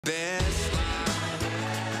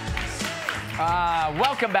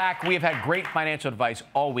Welcome back. We have had great financial advice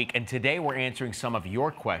all week, and today we're answering some of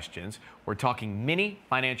your questions. We're talking mini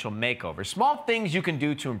financial makeover, small things you can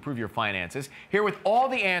do to improve your finances. Here with all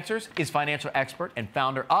the answers is financial expert and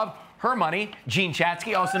founder of Her Money, Jean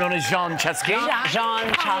Chatzky, also known as Jean Chatzky.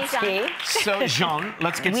 Jean Chatzky. So, Jean,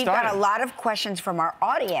 let's get started. We've got a lot of questions from our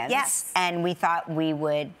audience. Yes. And we thought we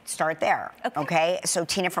would start there. Okay. So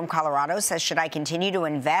Tina from Colorado says, should I continue to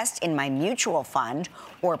invest in my mutual fund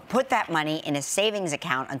or put that money in a savings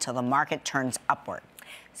account until the market turns upward?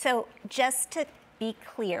 So just to be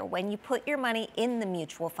clear, when you put your money in the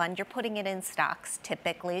mutual fund, you're putting it in stocks,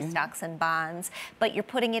 typically stocks and bonds, but you're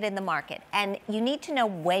putting it in the market. And you need to know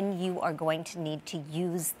when you are going to need to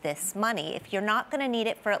use this money. If you're not going to need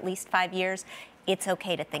it for at least 5 years, it's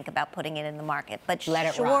okay to think about putting it in the market. But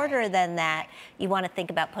shorter than that, you want to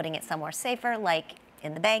think about putting it somewhere safer, like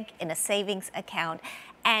in the bank, in a savings account.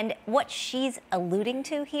 And what she's alluding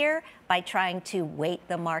to here by trying to wait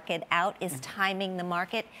the market out is timing the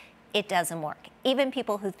market. It doesn't work. Even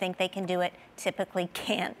people who think they can do it typically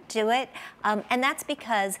can't do it. And that's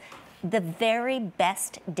because the very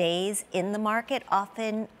best days in the market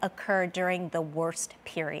often occur during the worst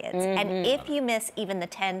periods. And if you miss even the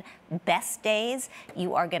 10 best days,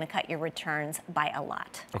 you are going to cut your returns by a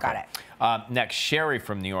lot. Okay. Got it. Next, Sherry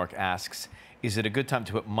from New York asks, is it a good time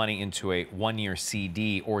to put money into a one-year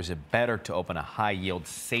CD, or is it better to open a high-yield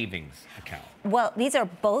savings account? Well, these are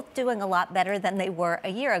both doing a lot better than they were a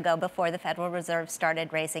year ago before the Federal Reserve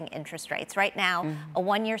started raising interest rates. Right now, a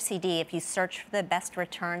one-year CD, if you search for the best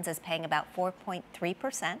returns, is paying about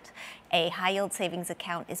 4.3%. A high-yield savings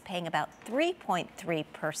account is paying about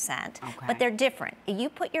 3.3%. But they're different. If you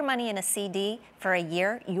put your money in a CD for a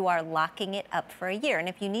year, you are locking it up for a year. And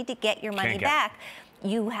if you need to get your money back,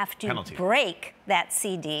 you have to break that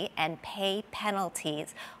CD and pay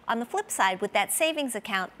penalties. On the flip side, with that savings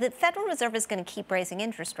account, the Federal Reserve is going to keep raising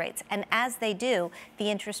interest rates. And as they do, the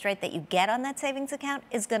interest rate that you get on that savings account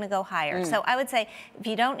is going to go higher. So I would say if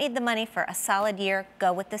you don't need the money for a solid year,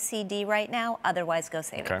 go with the CD right now. Otherwise, go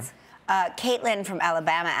savings. Caitlin from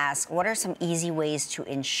Alabama asks, what are some easy ways to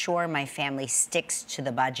ensure my family sticks to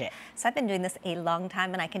the budget? So I've been doing this a long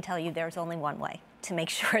time, and I can tell you there's only one way to make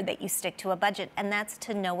sure that you stick to a budget, and that's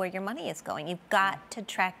to know where your money is going. You've got to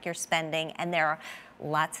track your spending, and there are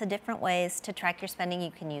lots of different ways to track your spending.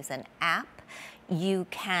 You can use an app. You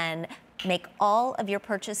can make all of your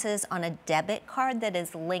purchases on a debit card that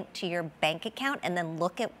is linked to your bank account and then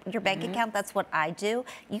look at your bank account. That's what I do.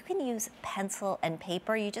 You can use pencil and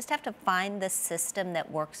paper. You just have to find the system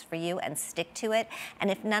that works for you and stick to it.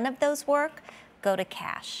 And if none of those work, go to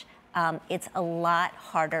cash. It's a lot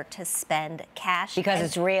harder to spend cash. Because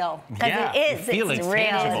it's real. Because it is. It's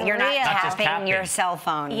real. You're not tapping your cell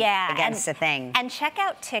phone against a thing. And check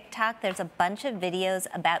out TikTok. There's a bunch of videos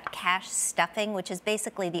about cash stuffing, which is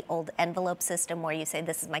basically the old envelope system where you say,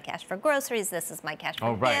 this is my cash for groceries, this is my cash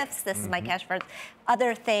for gifts, this is my cash for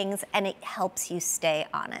other things, and it helps you stay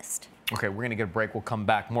honest. Okay, we're going to get a break. We'll come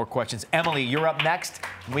back. More questions. Emily, you're up next.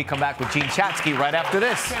 And we come back with Jean Chatzky right after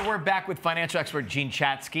this. Okay, we're back with financial expert Jean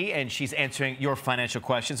Chatzky, and she's answering your financial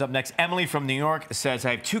questions. Up next, Emily from New York says,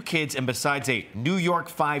 I have 2 kids, and besides a New York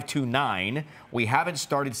 529, we haven't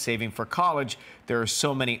started saving for college. There are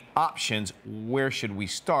so many options. Where should we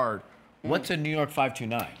start? What's a New York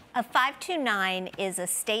 529? A 529 is a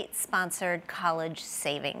state-sponsored college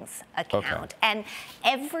savings account. And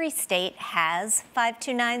every state has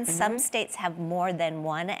 529s. Some states have more than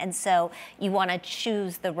one, and so you want to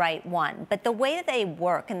choose the right one. But the way they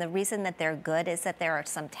work and the reason that they're good is that there are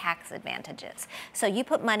some tax advantages. So you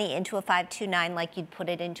put money into a 529 like you'd put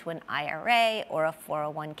it into an IRA or a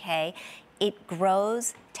 401k. It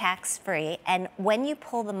grows tax-free, and when you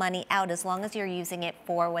pull the money out, as long as you're using it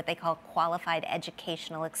for what they call qualified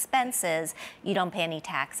educational expenses, you don't pay any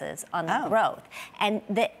taxes on the growth. And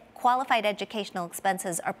the qualified educational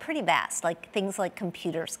expenses are pretty vast, like things like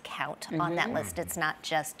computers count on that list. It's not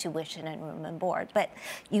just tuition and room and board, but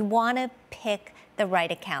you want to pick the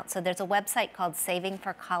right account. So there's a website called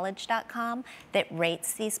savingforcollege.com that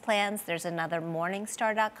rates these plans. There's another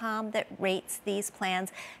morningstar.com that rates these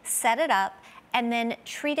plans. Set it up and then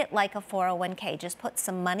treat it like a 401k. Just put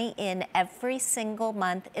some money in every single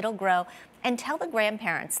month. It'll grow. And tell the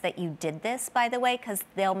grandparents that you did this, by the way, because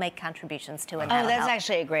they'll make contributions to it. Oh, that's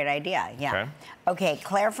actually a great idea. Yeah. Okay,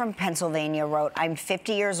 Claire from Pennsylvania wrote, I'm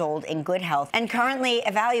 50 years old in good health and currently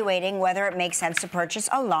evaluating whether it makes sense to purchase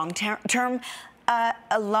a long-term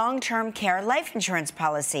care life insurance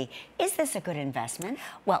policy. Is this a good investment?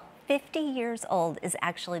 Well, 50 years old is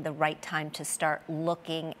actually the right time to start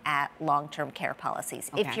looking at long-term care policies.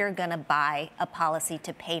 Okay. If you're going to buy a policy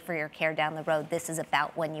to pay for your care down the road, this is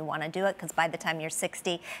about when you want to do it, because by the time you're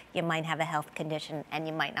 60, you might have a health condition and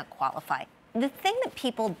you might not qualify. The thing that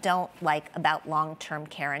people don't like about long-term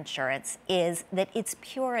care insurance is that it's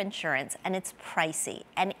pure insurance and it's pricey.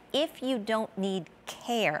 And if you don't need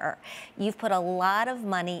care, you've put a lot of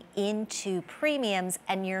money into premiums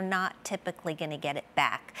and you're not typically going to get it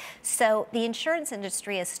back. So the insurance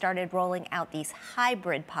industry has started rolling out these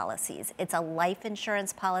hybrid policies. It's a life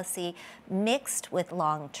insurance policy mixed with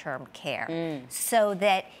long-term care, so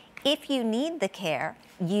that if you need the care,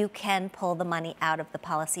 you can pull the money out of the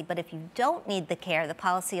policy. But if you don't need the care, the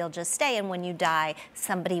policy will just stay, and when you die,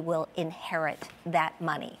 somebody will inherit that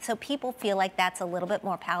money. So people feel like that's a little bit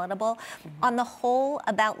more palatable. On the whole,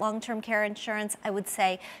 about long-term care insurance, I would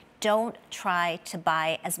say don't try to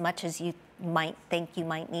buy as much as you might think you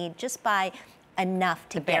might need. Just buy enough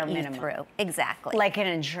to get you through. Exactly. Like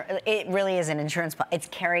it really is an insurance policy. It's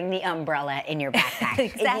carrying the umbrella in your backpack.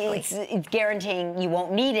 Exactly. It's guaranteeing you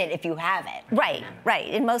won't need it if you have it. Right, right.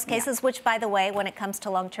 In most cases, which, by the way, when it comes to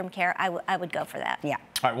long-term care, I would go for that. Yeah.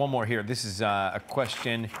 All right, one more here. This is a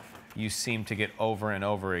question you seem to get over and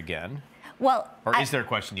over again. Well, or is there a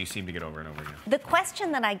question you seem to get over and over again? The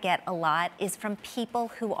question that I get a lot is from people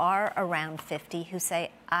who are around 50 who say,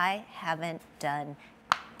 I haven't done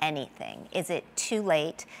anything. Is it too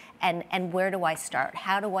late? And where do I start?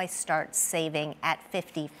 How do I start saving at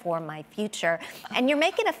 50 for my future? And you're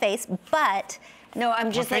making a face, but no,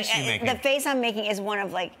 I'm just like, the face I'm making is one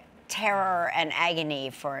of like terror and agony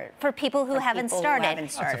for people who haven't started.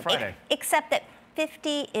 It's a Friday. Except that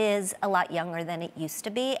 50 is a lot younger than it used to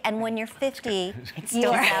be, and when you're 50, it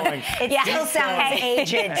still sounds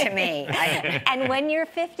aged to me. And when you're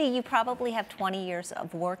 50, you probably have 20 years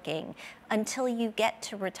of working until you get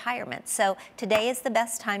to retirement. So today is the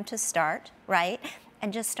best time to start, right?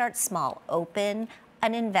 And just start small. Open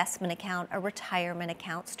an investment account, a retirement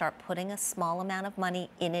account, start putting a small amount of money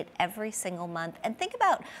in it every single month, and think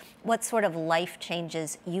about what sort of life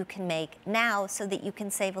changes you can make now so that you can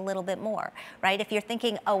save a little bit more, right? If you're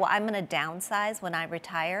thinking, oh, well, I'm going to downsize when I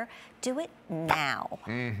retire, do it now.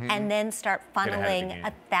 And then start funneling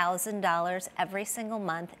 $1,000 every single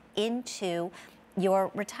month into your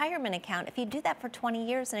retirement account. If you do that for 20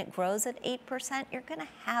 years and it grows at 8%, you're going to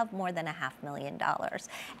have more than $500,000.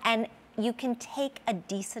 And you can take a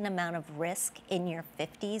decent amount of risk in your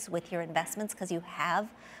 50s with your investments because you have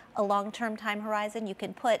a long-term time horizon. You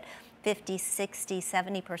can put 50, 60,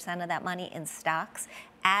 70% of that money in stocks.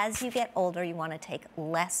 As you get older, you want to take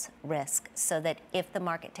less risk so that if the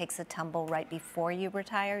market takes a tumble right before you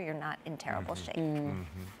retire, you're not in terrible shape.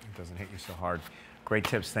 It doesn't hit you so hard. Great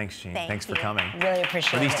tips. Thanks, Jean. Thanks for coming. Really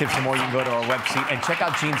appreciate it. For these tips and more, you can go to our website and check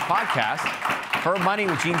out Jean's podcast, Her Money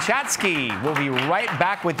with Jean Chatzky. We'll be right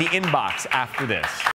back with the inbox after this.